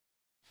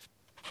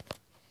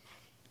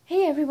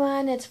Hey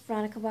everyone, it's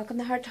Veronica. Welcome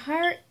to Heart to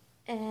Heart,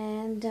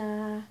 and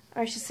or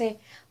I should say,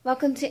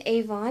 welcome to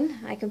Avon.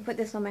 I can put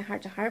this on my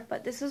Heart to Heart,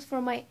 but this is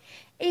for my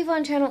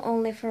Avon channel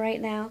only for right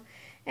now.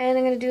 And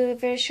I'm going to do a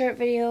very short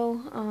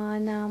video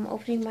on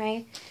opening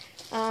my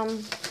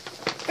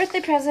birthday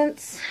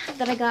presents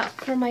that I got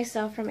for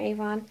myself from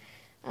Avon.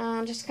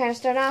 Just to kind of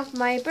start off,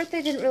 my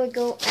birthday didn't really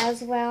go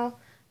as well.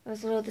 I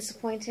was a little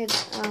disappointed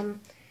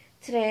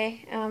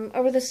today,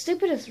 over the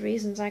stupidest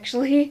reasons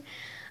actually.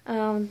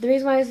 The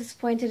reason why I was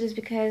disappointed is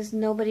because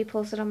nobody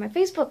posted on my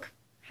Facebook,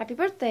 happy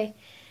birthday.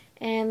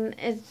 And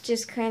it's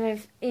just kind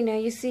of,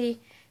 you see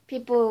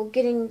people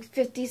getting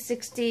 50,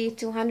 60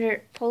 to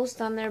 100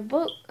 posts on their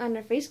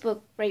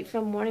Facebook right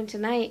from morning to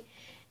night.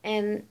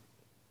 And,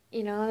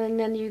 and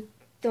then you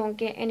don't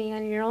get any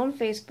on your own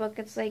Facebook.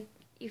 It's like,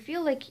 you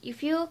feel,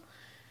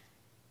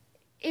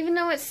 even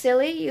though it's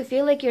silly, you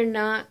feel like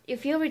you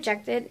feel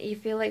rejected, you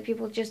feel like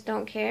people just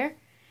don't care.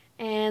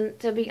 And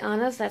to be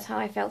honest, that's how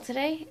I felt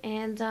today.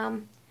 And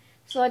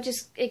so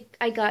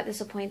I got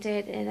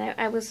disappointed, and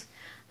I was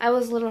a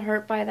little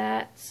hurt by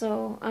that.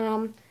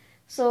 So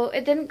so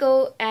it didn't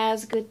go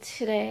as good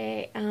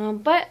today.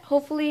 But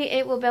hopefully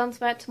it will bounce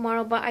back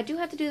tomorrow. But I do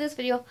have to do this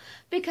video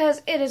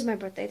because it is my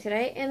birthday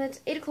today, and it's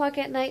 8 o'clock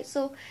at night,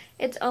 so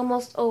it's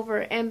almost over.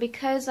 And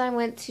because I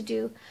went to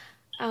do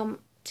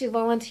to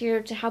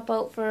volunteer to help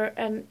out for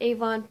an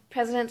Avon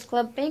President's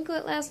Club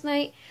banquet last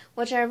night,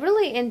 which I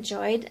really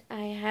enjoyed.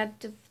 I had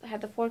the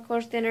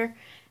 4-course dinner.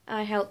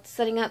 I helped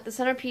setting up the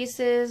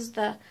centerpieces,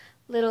 the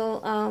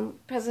little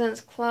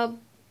President's Club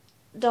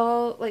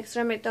doll, like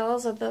ceramic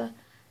dolls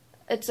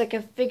it's like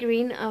a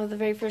figurine of the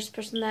very first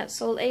person that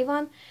sold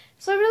Avon.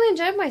 So I really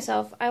enjoyed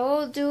myself. I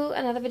will do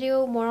another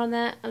video more on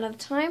that another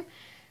time.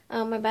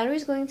 My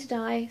battery's going to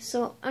die,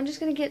 so I'm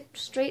just going to get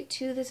straight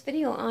to this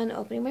video on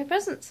opening my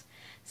presents.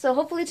 So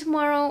hopefully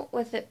tomorrow,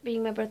 with it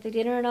being my birthday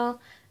dinner and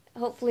all,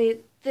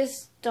 hopefully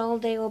this dull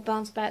day will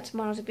bounce back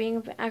tomorrow to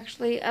being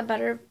actually a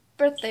better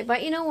birthday.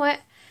 But you know what?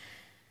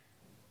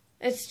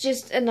 It's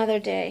just another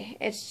day.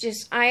 It's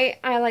just, I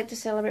like to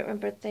celebrate my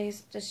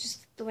birthdays. That's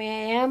just the way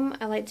I am.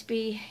 I like to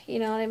be, you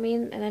know what I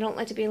mean? And I don't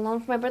like to be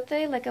alone for my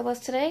birthday like I was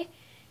today.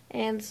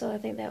 And so I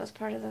think that was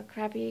part of the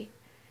crappy,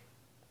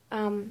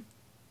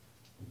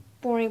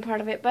 boring part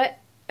of it. But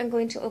I'm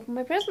going to open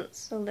my presents.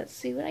 So let's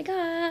see what I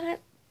got.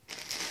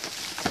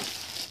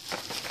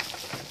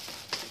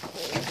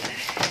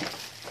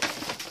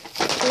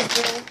 Please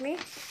bear with me.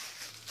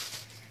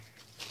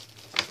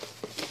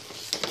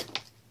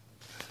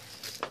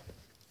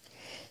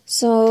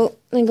 So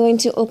I'm going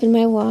to open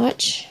my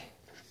watch.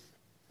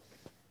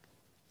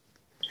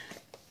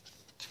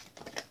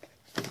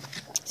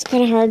 It's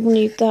kind of hard when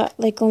you've got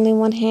like only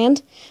one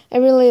hand. I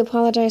really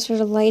apologize for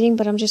the lighting,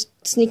 but I'm just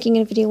sneaking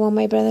in a video while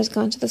my brother's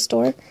gone to the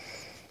store.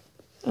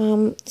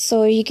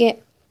 So you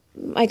get,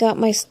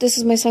 this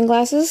is my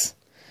sunglasses.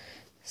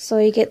 So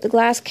you get the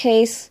glass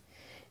case,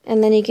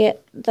 and then you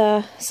get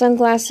the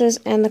sunglasses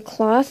and the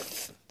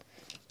cloth.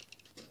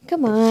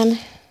 Come on.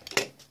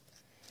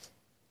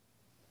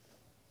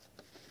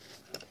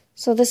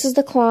 So this is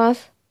the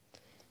cloth.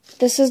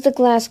 This is the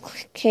glass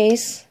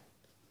case.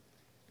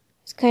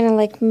 It's kind of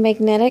like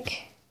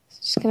magnetic.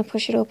 Just going to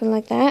push it open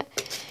like that.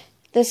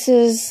 This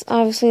is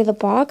obviously the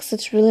box.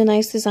 It's really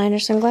nice designer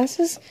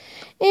sunglasses.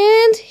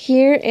 And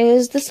here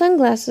is the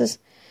sunglasses.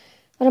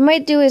 What I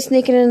might do is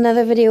sneak in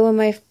another video when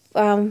my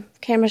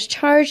camera's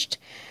charged,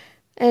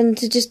 and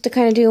to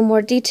kind of do a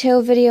more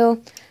detailed video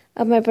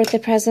of my birthday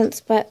presents.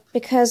 But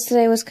because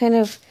today was kind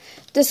of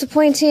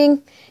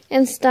disappointing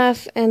and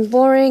stuff and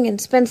boring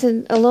and spent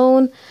it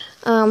alone,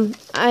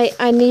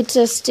 I need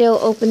to still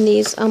open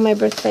these on my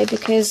birthday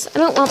because I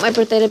don't want my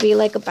birthday to be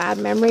like a bad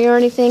memory or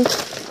anything.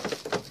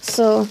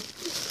 So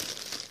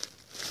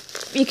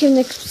you can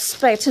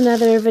expect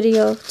another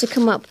video to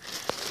come up.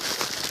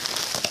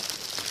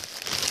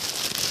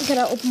 I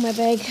gotta open my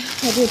bag.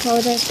 I do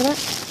apologize for that.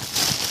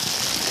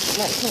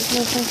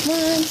 Come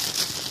on.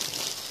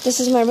 This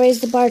is my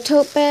Raise the Bar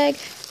tote bag.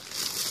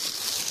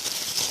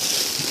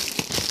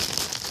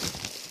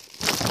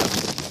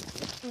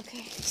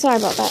 Okay, sorry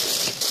about that.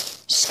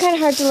 Just kind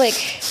of hard to like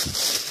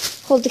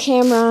hold the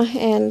camera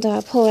and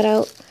pull it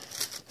out.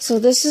 So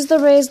this is the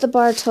Raise the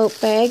Bar tote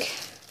bag.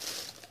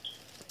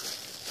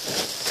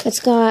 It's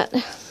got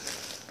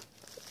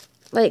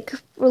like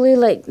really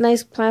like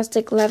nice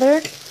plastic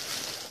leather.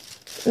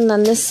 And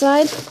on this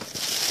side,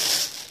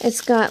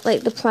 it's got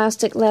like the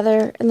plastic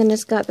leather, and then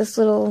it's got this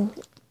little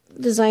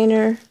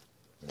designer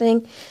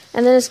thing,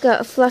 and then it's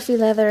got a fluffy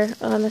leather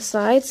on the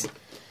sides,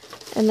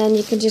 and then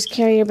you can just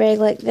carry your bag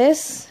like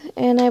this,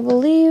 and I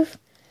believe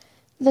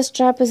the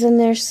strap is in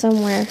there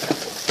somewhere.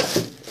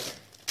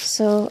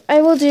 So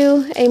I will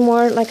do a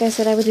more, like I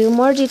said, I will do a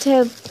more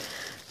detailed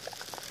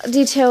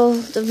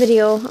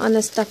video on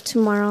this stuff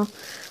tomorrow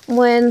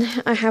when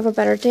I have a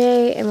better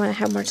day and when I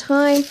have more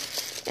time.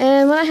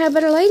 And when I have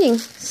better lighting.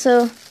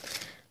 So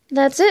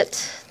that's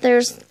it.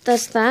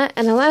 That's that.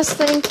 And the last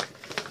thing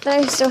that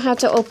I still have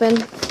to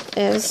open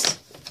is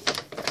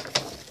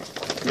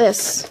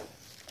this.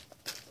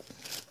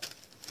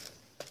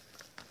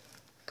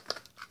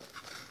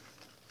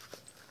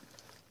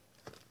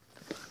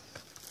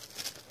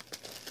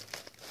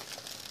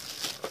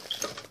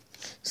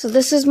 So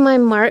this is my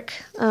Mark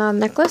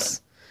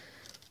necklace.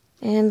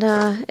 And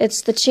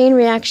it's the chain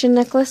reaction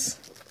necklace.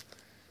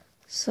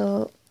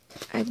 So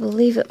I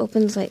believe it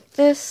opens like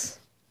this.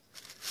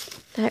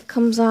 That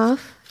comes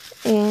off.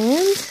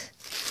 And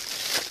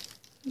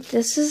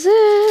this is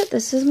it.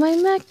 This is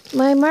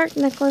my Mark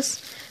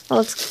necklace.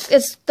 Well,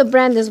 it's the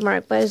brand is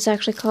Mark, but it's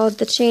actually called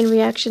the chain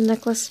reaction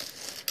necklace.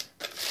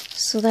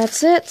 So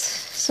that's it.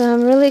 So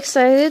I'm really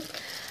excited.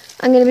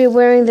 I'm going to be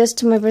wearing this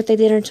to my birthday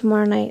dinner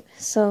tomorrow night.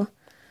 So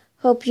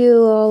hope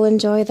you all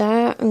enjoy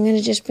that. I'm going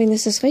to just bring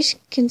this way so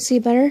you can see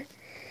better.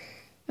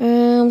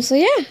 So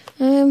yeah.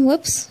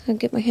 Whoops. I'll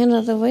get my hand out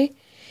of the way.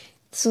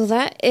 So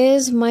that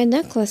is my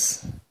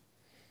necklace.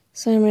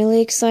 So I'm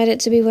really excited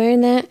to be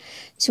wearing that.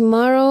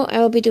 Tomorrow I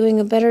will be doing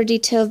a better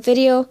detailed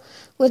video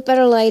with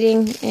better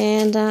lighting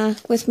and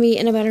with me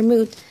in a better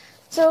mood.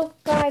 So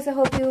guys, I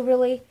hope you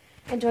really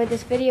enjoyed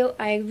this video.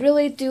 I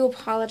really do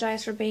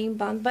apologize for being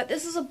bummed, but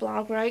this is a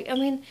blog, right? I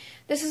mean,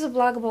 this is a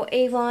blog about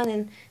Avon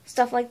and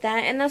stuff like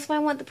that, and that's why I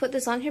want to put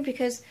this on here,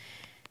 because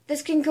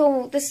this can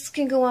go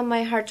on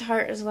my heart to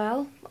heart as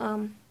well.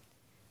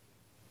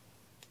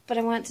 But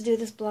I want to do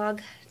this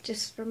blog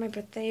just for my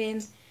birthday,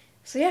 and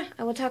so yeah,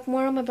 I will talk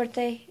more on my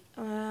birthday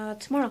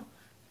tomorrow.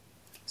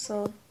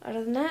 So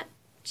other than that,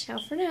 ciao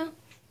for now,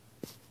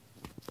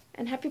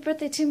 and happy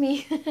birthday to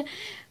me.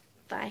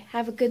 Bye.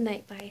 Have a good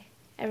night. Bye,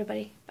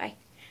 everybody. Bye.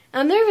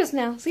 I'm nervous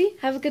now. See?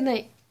 Have a good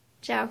night.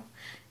 Ciao.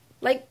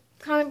 Like,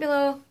 comment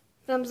below,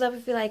 thumbs up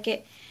if you like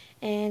it,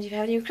 and if you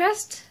have any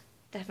requests,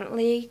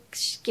 definitely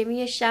give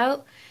me a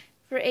shout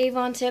for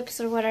Avon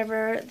tips or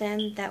whatever.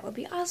 Then that would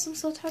be awesome.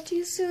 So I'll talk to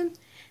you soon.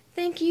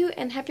 Thank you,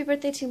 and happy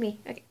birthday to me.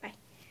 Okay, bye.